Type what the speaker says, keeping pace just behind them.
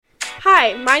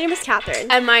Hi, my name is Catherine.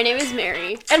 And my name is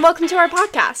Mary. And welcome to our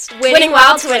podcast, Winning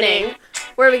While Twinning,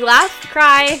 where we laugh,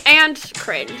 cry, and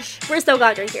cringe. We're so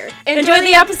glad you're here. Enjoy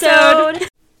the episode!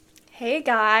 Hey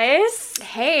guys.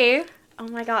 Hey. Oh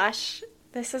my gosh.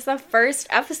 This is the first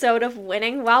episode of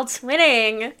Winning While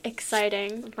Twinning.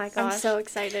 Exciting. Oh my gosh. I'm so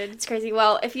excited. It's crazy.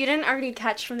 Well, if you didn't already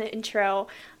catch from the intro,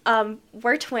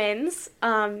 we're twins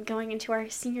going into our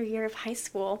senior year of high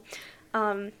school.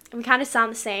 We kind of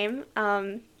sound the same,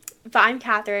 but I'm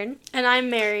Catherine. And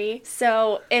I'm Mary.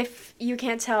 So if you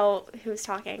can't tell who's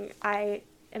talking, I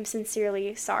am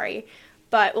sincerely sorry.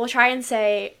 But we'll try and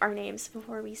say our names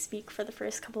before we speak for the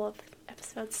first couple of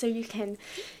episodes so you can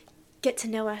get to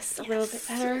know us a little bit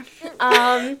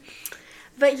better.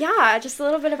 But yeah, just a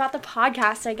little bit about the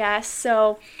podcast, I guess.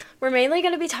 So we're mainly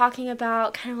going to be talking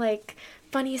about kind of like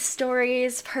funny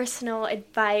stories, personal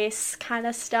advice kind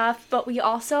of stuff, but we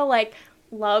also like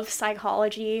love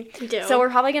psychology. We do. So we're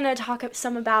probably going to talk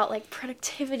some about like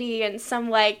productivity and some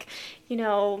like, you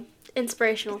know,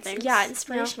 inspirational things. Yeah,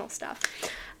 inspirational stuff.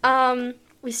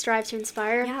 We strive to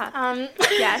inspire. Yeah.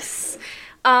 Yes.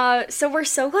 So we're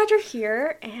so glad you're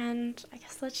here, and I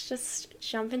guess let's just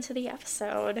jump into the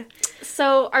episode.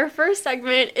 So our first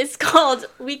segment is called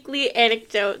Weekly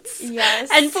Anecdotes. Yes.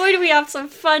 And boy, do we have some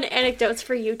fun anecdotes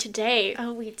for you today.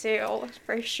 Oh, we do,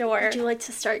 for sure. Would you like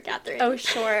to start, Catherine? Oh,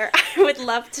 sure. I would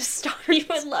love to start. You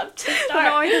would love to start.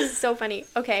 No, this is so funny.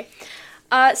 Okay.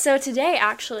 So today,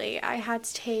 actually, I had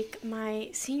to take my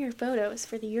senior photos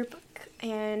for the yearbook,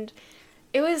 and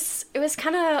it was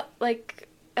kind of like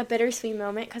a bittersweet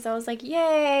moment because I was like,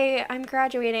 yay, I'm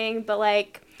graduating, but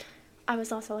like I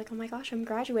was also like, oh my gosh, I'm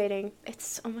graduating,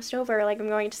 it's almost over, like I'm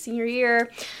going to senior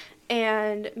year.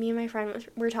 And me and my friend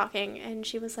were talking, and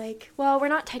she was like, well, we're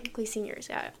not technically seniors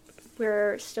yet,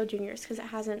 we're still juniors because it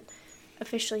hasn't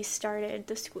officially started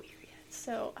the school year yet.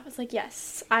 So I was like,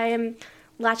 yes, I am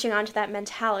latching onto that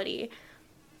mentality.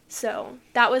 So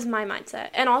that was my mindset.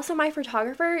 And also my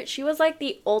photographer, she was like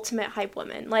the ultimate hype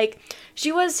woman. Like,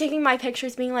 she was taking my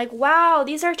pictures being like, wow,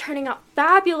 these are turning out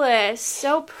fabulous,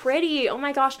 so pretty, oh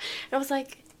my gosh. And I was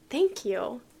like, thank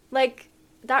you. Like,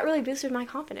 that really boosted my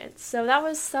confidence. So that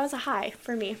was a high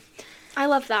for me. I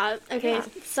love that. Okay, Yeah.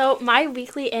 So my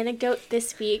weekly anecdote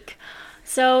this week.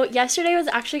 So yesterday was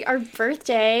actually our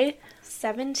birthday.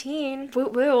 17. Woo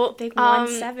woo. Big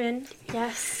 1-7.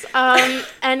 Yes.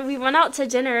 And we went out to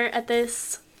dinner at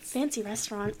this fancy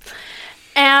restaurant.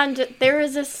 And there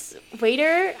was this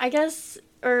waiter, I guess,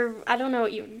 or I don't know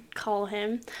what you would call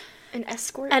him. An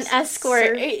escort? An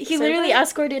escort. He literally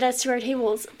escorted us to our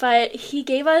tables, but he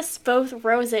gave us both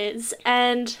roses.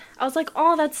 And I was like,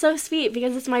 oh, that's so sweet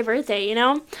because it's my birthday, you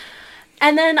know?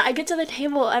 And then I get to the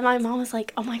table and my mom was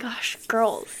like, oh my gosh,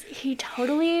 girls, he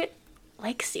totally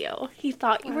likes you. He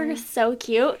thought you were so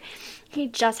cute. He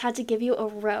just had to give you a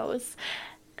rose.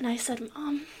 And I said,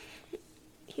 Mom,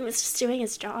 he was just doing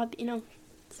his job, you know.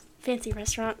 Fancy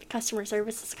restaurant, customer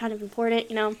service is kind of important,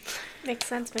 you know. Makes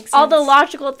sense. All the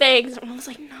logical things. And I was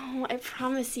like, no, I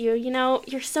promise you, you know,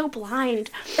 you're so blind.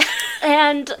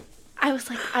 And I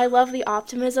was like, I love the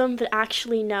optimism, but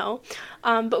actually no.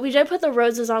 But we did put the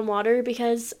roses on water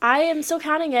because I am still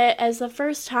counting it as the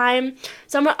first time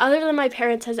someone other than my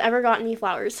parents has ever gotten me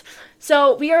flowers.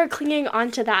 So we are clinging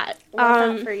on to that.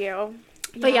 Love that for you.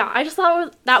 But yeah, I just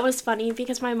thought that was funny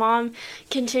because my mom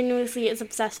continuously is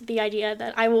obsessed with the idea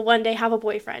that I will one day have a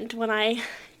boyfriend when I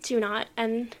do not,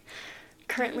 and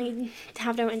currently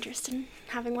have no interest in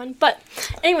having one. But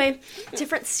anyway,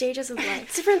 Different stages of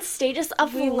life. different stages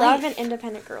of We life. love an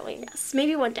independent girly. Yes,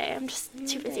 maybe one day. I'm just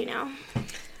too busy now.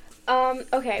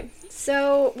 Okay,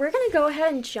 so we're going to go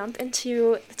ahead and jump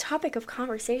into the topic of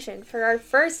conversation for our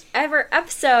first ever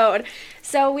episode.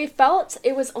 So we felt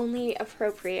it was only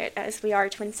appropriate, as we are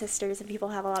twin sisters and people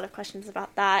have a lot of questions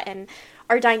about that and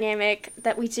our dynamic,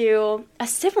 that we do a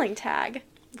sibling tag.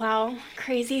 Wow,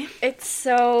 crazy. It's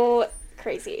so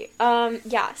crazy.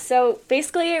 Yeah, so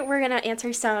basically we're going to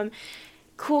answer some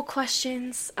cool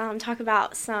questions, talk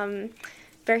about some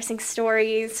embarrassing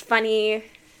stories, funny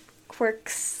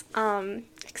quirks,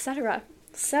 etc.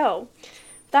 So,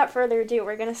 without further ado,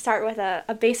 we're going to start with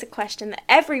a basic question that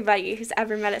everybody who's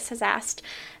ever met us has asked,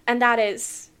 and that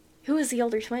is, who is the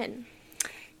older twin?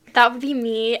 That would be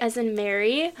me, as in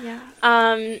Mary.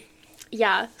 Yeah.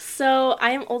 Yeah, so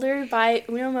I am older by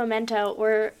uno momento,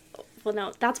 or, well,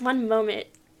 no, that's one moment.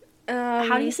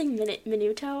 How do you say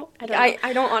minuto? I don't know.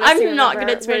 I don't honestly I'm not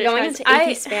remember. good at Spanish. We're going into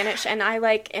AP Spanish, and I,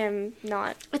 am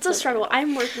not. It's a struggle.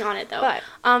 I'm working on it, though.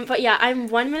 But, but yeah, I'm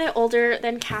 1 minute older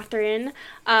than Catherine,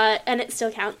 and it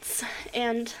still counts.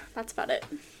 And that's about it.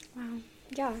 Wow.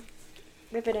 Yeah.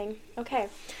 Riveting. Okay.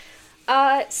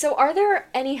 So are there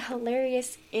any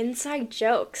hilarious inside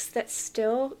jokes that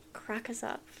still crack us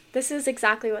up? This is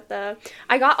exactly what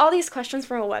I got all these questions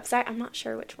from a website. I'm not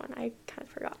sure which one. I kind of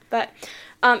forgot. But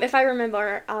if I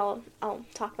remember, I'll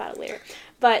talk about it later.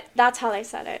 But that's how they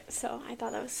said it. So I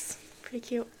thought that was pretty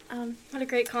cute. What a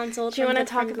great console. Do you want to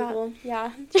talk about Google?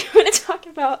 Yeah. Do you want to talk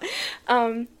about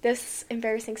this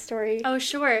embarrassing story? Oh,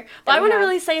 sure. Well, I wouldn't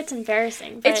really say it's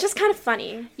embarrassing. It's just kind of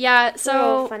funny. Yeah,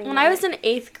 so when I was in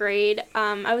 8th grade,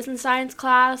 I was in science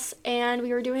class, and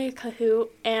we were doing a Kahoot,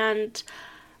 and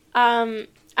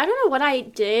I don't know what I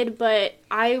did, but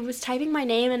I was typing my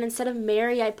name, and instead of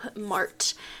Mary, I put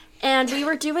Mart. And we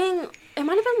were doing, it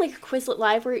might have been like a Quizlet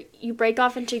Live where you break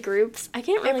off into groups. I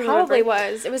can't really remember. It probably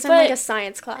was. It was in like a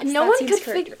science class. No one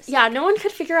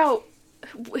could figure out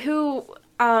who,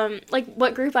 like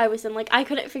what group I was in. Like I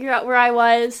couldn't figure out where I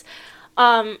was.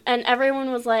 And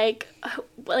everyone was like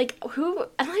who,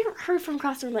 and I heard from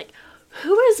across the room, like,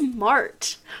 who is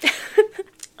Mart?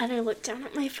 And I looked down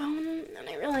at my phone, and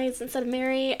I realized instead of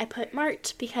Mary, I put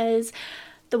Mart because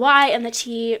the Y and the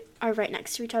T are right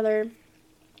next to each other.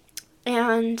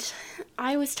 And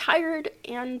I was tired,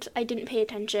 and I didn't pay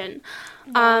attention.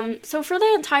 So for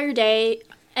the entire day,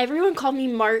 everyone called me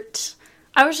Mart.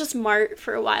 I was just Mart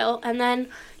for a while, and then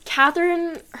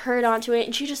Catherine heard onto it,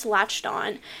 and she just latched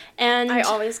on. And I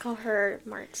always call her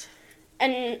Mart.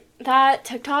 And that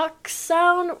TikTok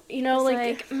sound, you know,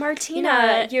 like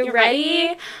Martina, you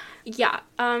ready? Yeah.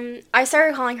 I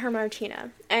started calling her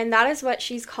Martina, and that is what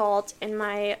she's called in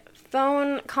my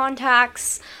phone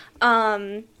contacts.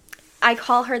 I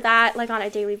call her that, like, on a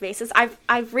daily basis.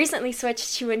 I've recently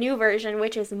switched to a new version,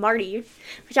 which is Marty,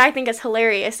 which I think is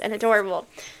hilarious and adorable.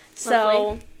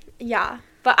 So, yeah.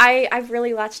 But I've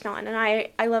really latched on, and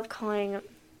I love calling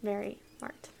Mary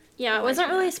Mart. Yeah, it wasn't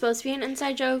really supposed to be an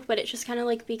inside joke, but it just kind of,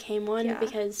 like, became one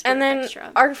because we're And then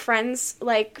extra. Our friends,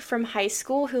 like, from high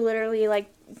school who literally, like,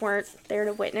 weren't there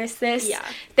to witness this,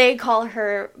 they call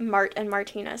her Mart and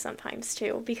Martina sometimes,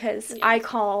 too, because I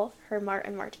call her Mart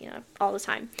and Martina all the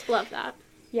time. Love that.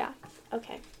 Yeah.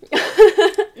 Okay.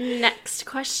 Next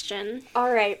question.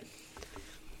 All right.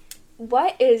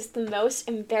 What is the most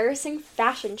embarrassing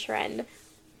fashion trend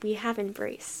we have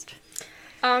embraced?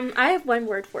 I have one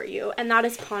word for you, and that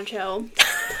is poncho.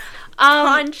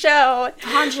 Poncho.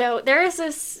 There is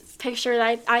this picture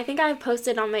that I think I've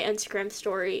posted on my Instagram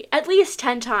story at least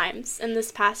 10 times in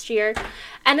this past year,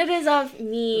 and it is of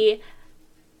me.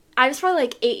 I was probably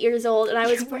like 8 years old, and I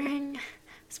was wearing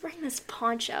this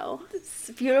poncho. It's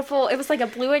beautiful. It was like a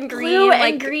blue and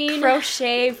green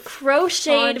crocheted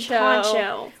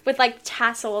poncho with like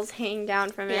tassels hanging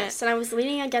down from it. Yes, and I was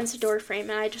leaning against a door frame,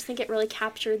 and I just think it really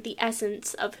captured the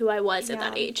essence of who I was at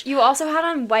that age. You also had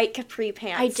on white capri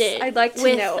pants. I did. I'd like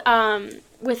to know.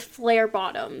 With flare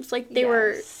bottoms. Like they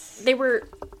were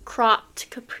cropped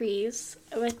capris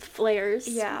with flares.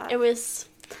 Yeah. It was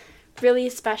really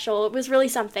special. It was really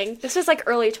something. This was like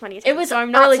early 20s. It was so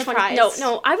I'm not early surprised. 20s.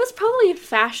 No, I was probably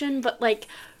fashion, but like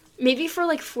maybe for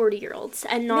like 40-year-olds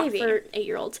and not for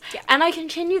 8-year-olds. Yeah. And I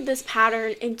continued this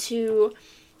pattern into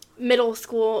middle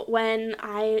school when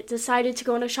I decided to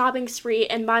go on a shopping spree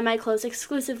and buy my clothes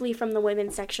exclusively from the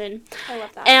women's section. I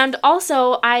love that. And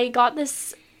also I got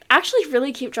this actually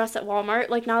really cute dress at Walmart,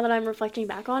 like now that I'm reflecting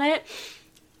back on it.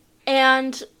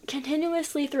 And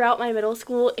continuously throughout my middle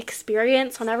school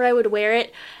experience, whenever I would wear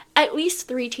it, at least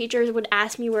 3 teachers would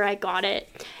ask me where I got it.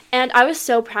 And I was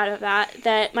so proud of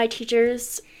that my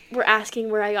teachers were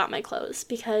asking where I got my clothes,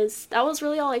 because that was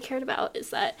really all I cared about, is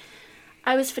that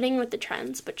I was fitting with the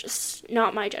trends, but just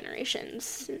not my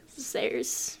generation's. It's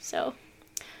theirs. So,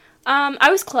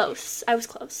 I was close.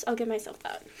 I'll give myself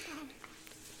that.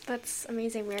 That's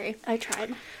amazing, Mary. I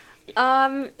tried.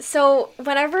 So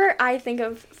whenever I think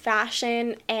of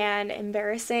fashion and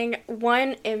embarrassing,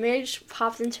 one image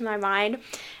pops into my mind,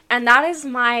 and that is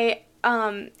my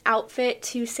outfit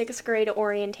to 6th grade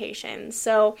orientation.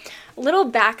 So, little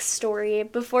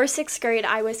backstory. Before 6th grade,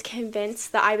 I was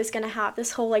convinced that I was going to have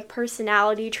this whole, like,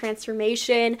 personality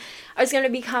transformation. I was going to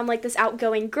become, like, this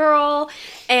outgoing girl,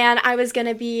 and I was going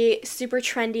to be super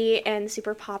trendy and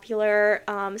super popular.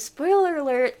 Spoiler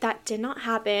alert, that did not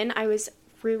happen. I was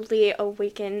rudely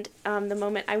awakened the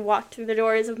moment I walked through the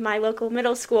doors of my local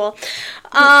middle school.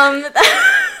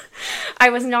 I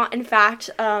was not, in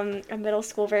fact, a middle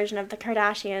school version of the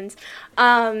Kardashians.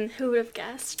 Who would have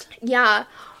guessed? Yeah,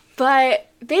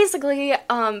 but basically,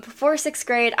 before 6th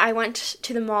grade, I went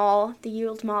to the mall, the Ye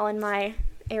Olde Mall in my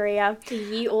area. The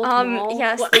Ye Olde Mall?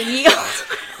 Yes, the Ye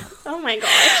Olde. Oh my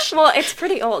gosh. Well, it's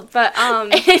pretty old, but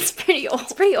it's pretty old.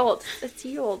 It's pretty old. It's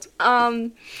Ye Olde.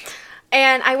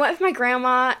 And I went with my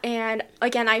grandma, and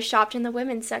again, I shopped in the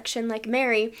women's section like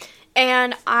Mary,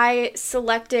 and I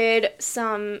selected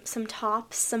some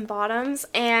tops, some bottoms,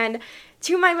 and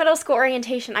to my middle school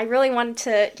orientation, I really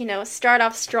wanted to, start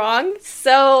off strong,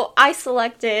 so I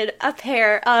selected a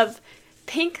pair of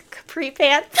pink capri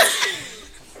pants.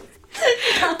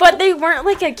 But they weren't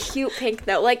like a cute pink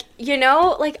though. Like,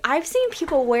 I've seen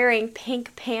people wearing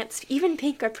pink pants, even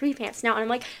pink capri pants now, and I'm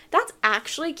like, that's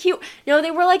actually cute. No,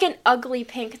 they were like an ugly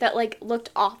pink that like looked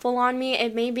awful on me.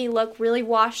 It made me look really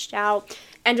washed out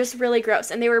and just really gross.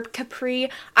 And they were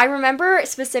capri. I remember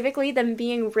specifically them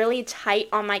being really tight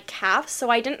on my calf, so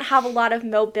I didn't have a lot of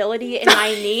mobility in my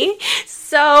knee.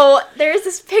 So there's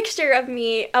this picture of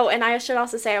me. Oh, and I should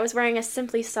also say I was wearing a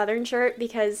Simply Southern shirt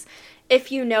because if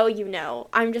you know, you know.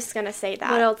 I'm just going to say that.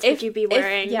 What else would you be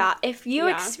wearing? If you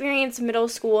experienced middle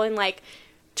school in, like,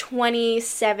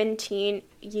 2017,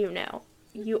 you know.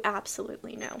 You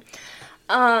absolutely know.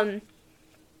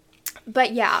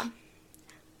 But, yeah.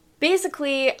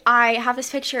 Basically, I have this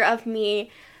picture of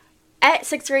me at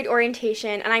 6th grade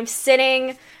orientation, and I'm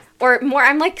sitting, or more,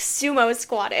 I'm, like, sumo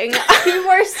squatting. You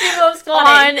were sumo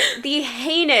squatting. On the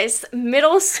heinous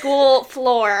middle school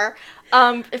floor.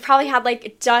 It probably had,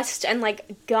 like, dust and,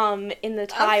 like, gum in the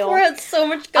tile. It had so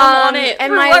much gum on it.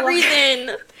 And for what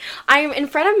reason? I'm in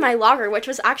front of my locker, which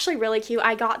was actually really cute.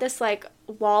 I got this, like,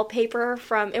 wallpaper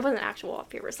it wasn't actual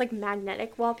wallpaper. It's, like,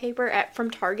 magnetic wallpaper from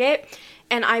Target.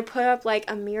 And I put up, like,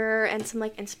 a mirror and some,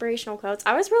 like, inspirational quotes.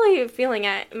 I was really feeling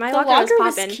it. My locker was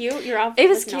popping. Was cute. Your outfit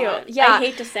was cute. Not. Yeah. I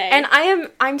hate to say. And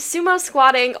I'm sumo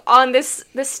squatting on this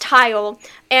tile.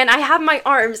 And I have my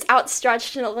arms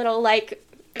outstretched in a little, like,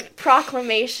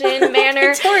 proclamation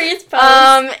manner. Victorious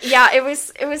pose.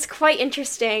 It was quite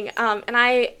interesting. And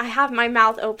I have my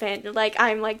mouth open, like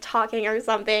I'm like talking or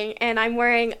something, and I'm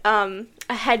wearing a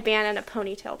headband and a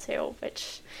ponytail too,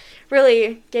 which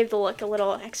really gave the look a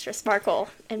little extra sparkle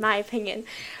in my opinion.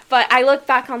 But I look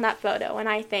back on that photo and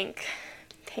I think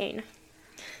pain.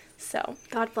 So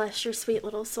God bless your sweet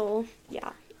little soul.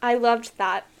 Yeah, I loved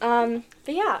that. But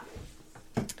yeah.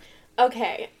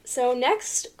 Okay, so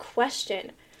next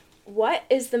question. What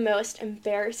is the most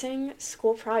embarrassing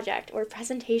school project or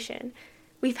presentation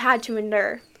we've had to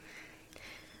endure?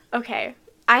 Okay,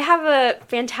 I have a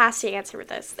fantastic answer for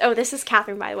this. Oh, this is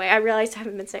Catherine, by the way. I realized I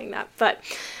haven't been saying that. But,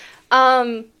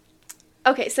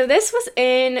 okay, so this was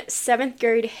in 7th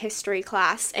grade history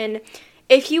class. And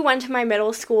if you went to my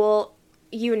middle school,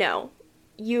 you know.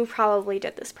 You probably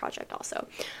did this project also.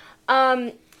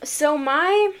 So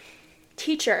my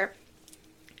teacher,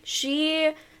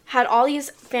 she had all these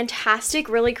fantastic,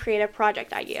 really creative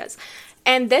project ideas.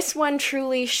 And this one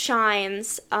truly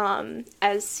shines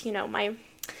as, my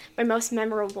most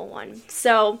memorable one.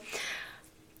 So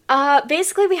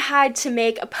basically we had to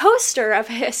make a poster of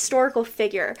a historical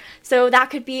figure. So that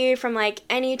could be from like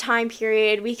any time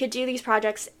period. We could do these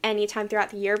projects anytime throughout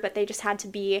the year, but they just had to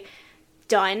be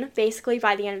done basically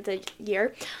by the end of the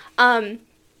year.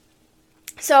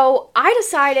 So I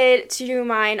decided to do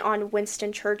mine on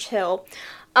Winston Churchill,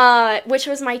 which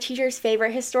was my teacher's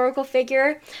favorite historical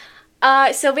figure.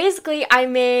 So basically I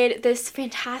made this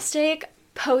fantastic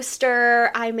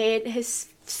poster. I made his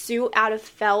suit out of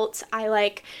felt.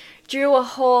 I drew a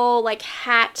whole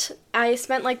hat. I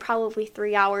spent probably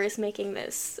 3 hours making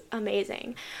this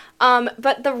amazing.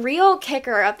 But the real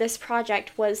kicker of this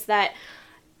project was that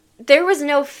there was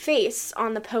no face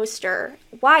on the poster.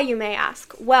 Why, you may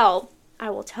ask? Well, I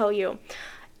will tell you.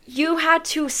 You had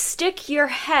to stick your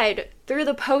head through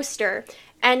the poster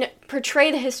and portray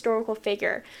the historical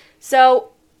figure. So,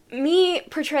 me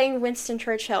portraying Winston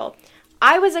Churchill,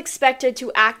 I was expected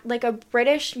to act like a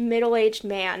British middle-aged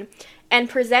man and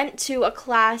present to a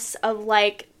class of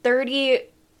 30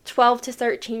 12 to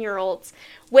 13-year-olds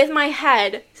with my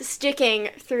head sticking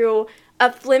through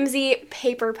a flimsy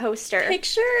paper poster.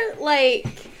 Picture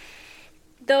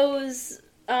those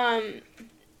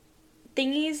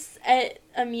thingies at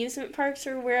amusement parks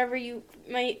or wherever you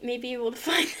may be able to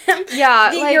find them.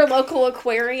 Yeah, your local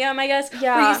aquarium, I guess.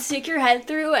 Yeah. Where you stick your head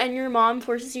through and your mom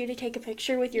forces you to take a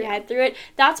picture with your head through it.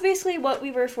 That's basically what we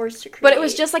were forced to create. But it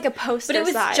was just a poster But it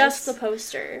was size. just the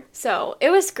poster. So, it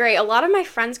was great. A lot of my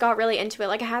friends got really into it.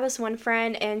 I had this one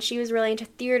friend, and she was really into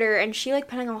theater, and she,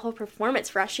 put on a whole performance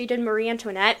for us. She did Marie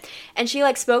Antoinette, and she,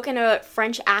 spoke in a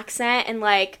French accent and,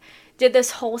 did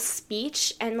this whole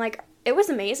speech, and, it was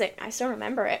amazing. I still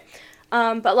remember it.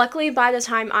 But luckily, by the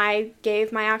time I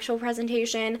gave my actual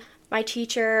presentation, my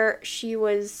teacher, she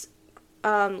was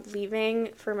leaving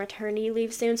for maternity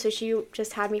leave soon, so she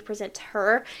just had me present to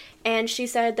her, and she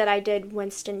said that I did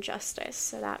Winston justice,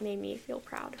 so that made me feel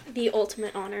proud. The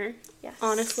ultimate honor. Yes.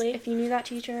 Honestly. If you knew that,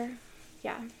 teacher,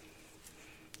 Yeah.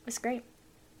 It was great.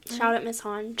 Shout out Miss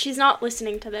Han. She's not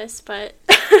listening to this, but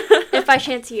if by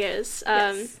chance he is,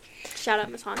 yes. Shout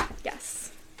out Miss Han.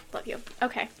 Yes. Love you.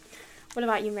 Okay. What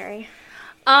about you, Mary?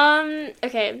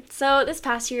 Okay, so this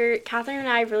past year, Catherine and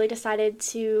I really decided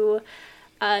to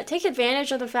take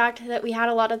advantage of the fact that we had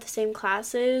a lot of the same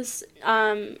classes.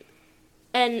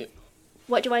 And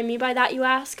what do I mean by that, you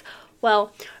ask?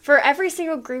 Well, for every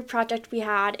single group project we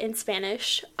had in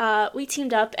Spanish, we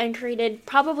teamed up and created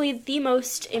probably the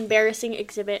most embarrassing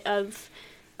exhibit of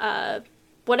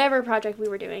whatever project we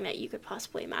were doing that you could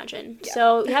possibly imagine. Yeah.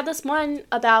 So we had this one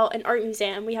about an art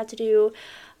museum. We had to do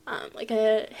like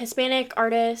a Hispanic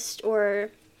artist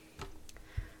or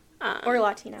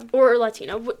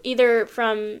Latino, either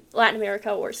from Latin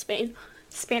America or Spain.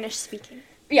 Spanish speaking.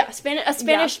 Yeah,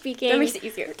 Spanish speaking. That makes it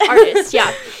easier. Artist,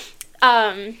 yeah.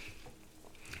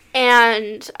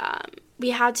 And we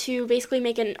had to basically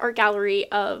make an art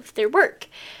gallery of their work.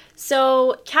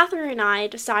 So Catherine and I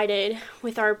decided,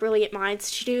 with our brilliant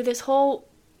minds, to do this whole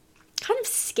kind of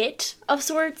skit of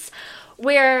sorts,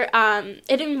 where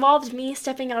it involved me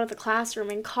stepping out of the classroom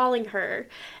and calling her.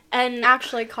 And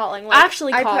actually calling. I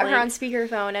put her on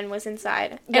speakerphone and was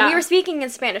inside. Yeah. And we were speaking in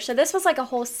Spanish, so this was like a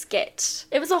whole skit.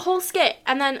 It was a whole skit.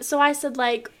 And then, so I said,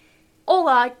 like,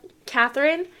 hola,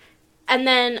 Catherine. And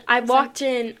then I walked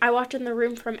in the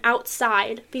room from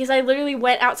outside, because I literally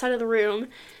went outside of the room.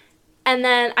 And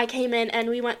then I came in, and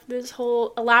we went through this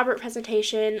whole elaborate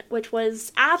presentation, which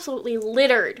was absolutely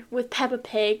littered with Peppa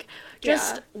Pig,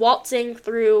 just waltzing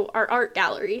through our art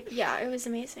gallery. Yeah, it was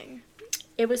amazing.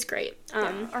 It was great.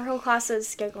 Our whole class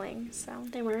was giggling, so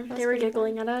they were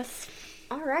giggling at us.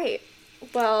 All right.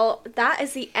 Well, that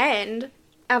is the end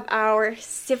of our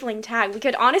sibling tag. We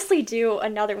could honestly do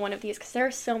another one of these because there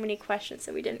are so many questions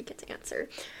that we didn't get to answer.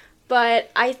 But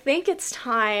I think it's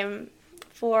time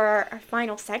for our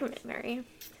final segment, Mary.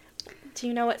 Do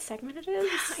you know what segment it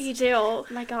is? You do. Oh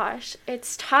my gosh.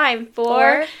 It's time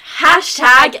for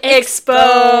Hashtag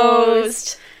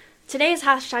Exposed. Today's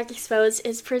Hashtag Exposed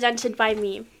is presented by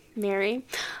me, Mary.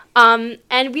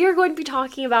 And we are going to be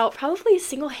talking about probably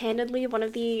single-handedly one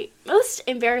of the most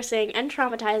embarrassing and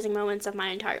traumatizing moments of my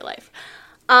entire life.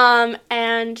 And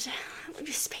let me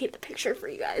just paint the picture for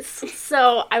you guys.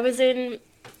 So I was in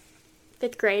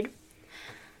 5th grade.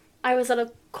 I was at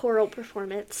a choral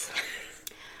performance.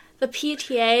 The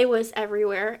PTA was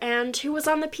everywhere. And who was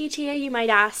on the PTA, you might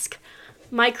ask?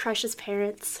 My crush's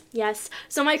parents. Yes.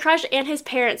 So my crush and his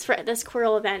parents were at this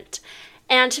choral event.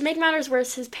 And to make matters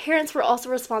worse, his parents were also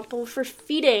responsible for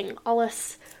feeding all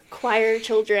us choir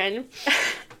children.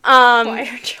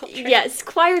 Choir children. Yes,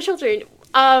 choir children.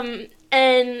 And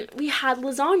we had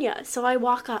lasagna. So I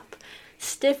walk up,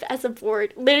 stiff as a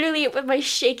board, literally with my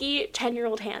shaky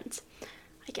 10-year-old hands.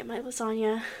 I get my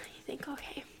lasagna. I think,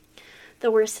 okay, the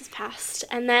worst has passed.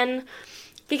 And then,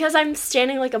 because I'm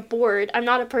standing like a board, I'm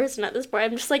not a person at this point,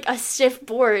 I'm just like a stiff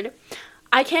board,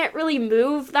 I can't really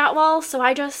move that well, so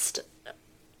I just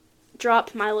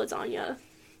dropped my lasagna.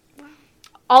 Wow.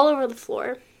 All over the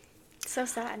floor. So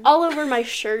sad. All over my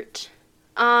shirt.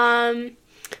 And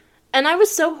I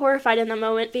was so horrified in the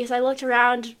moment because I looked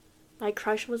around, my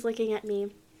crush was looking at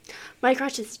me. My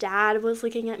crush's dad was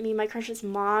looking at me. My crush's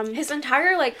mom. His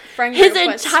entire, friend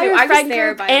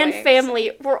group and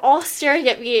family were all staring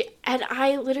at me, and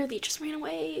I literally just ran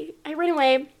away. I ran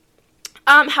away.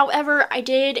 However, I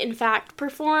did, in fact,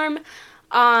 perform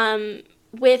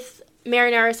with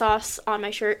marinara sauce on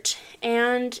my shirt,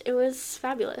 and it was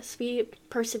fabulous. We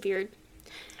persevered.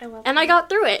 I got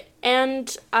through it,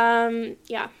 and,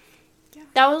 yeah.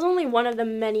 That was only one of the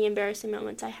many embarrassing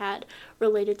moments I had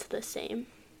related to the same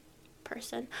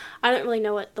person. I don't really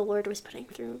know what the Lord was putting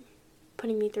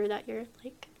me through that year.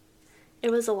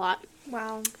 It was a lot.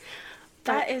 Wow.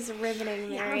 That is riveting,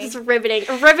 Mary. Yeah, it was riveting.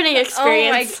 A riveting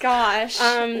experience. Oh my gosh.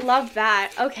 Love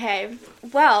that. Okay.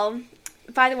 Well,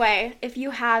 by the way, if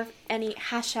you have any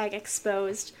hashtag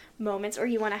exposed moments or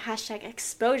you want to hashtag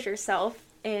expose yourself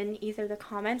in either the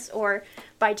comments or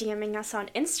by DMing us on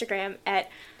Instagram at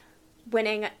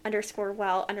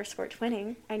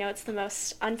winning_well_twinning. I know it's the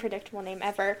most unpredictable name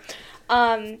ever.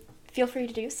 Feel free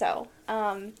to do so.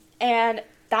 And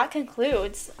that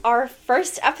concludes our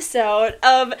first episode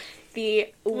of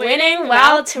the Winning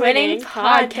While Twinning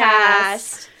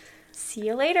podcast. See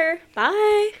you later.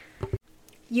 Bye.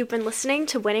 You've been listening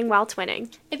to Winning While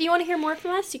Twinning. If you want to hear more from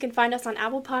us, you can find us on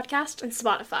Apple Podcasts and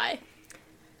Spotify.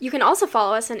 You can also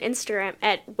follow us on Instagram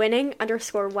at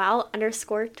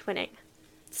winning_while_twinning.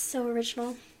 So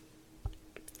original.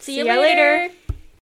 See you later.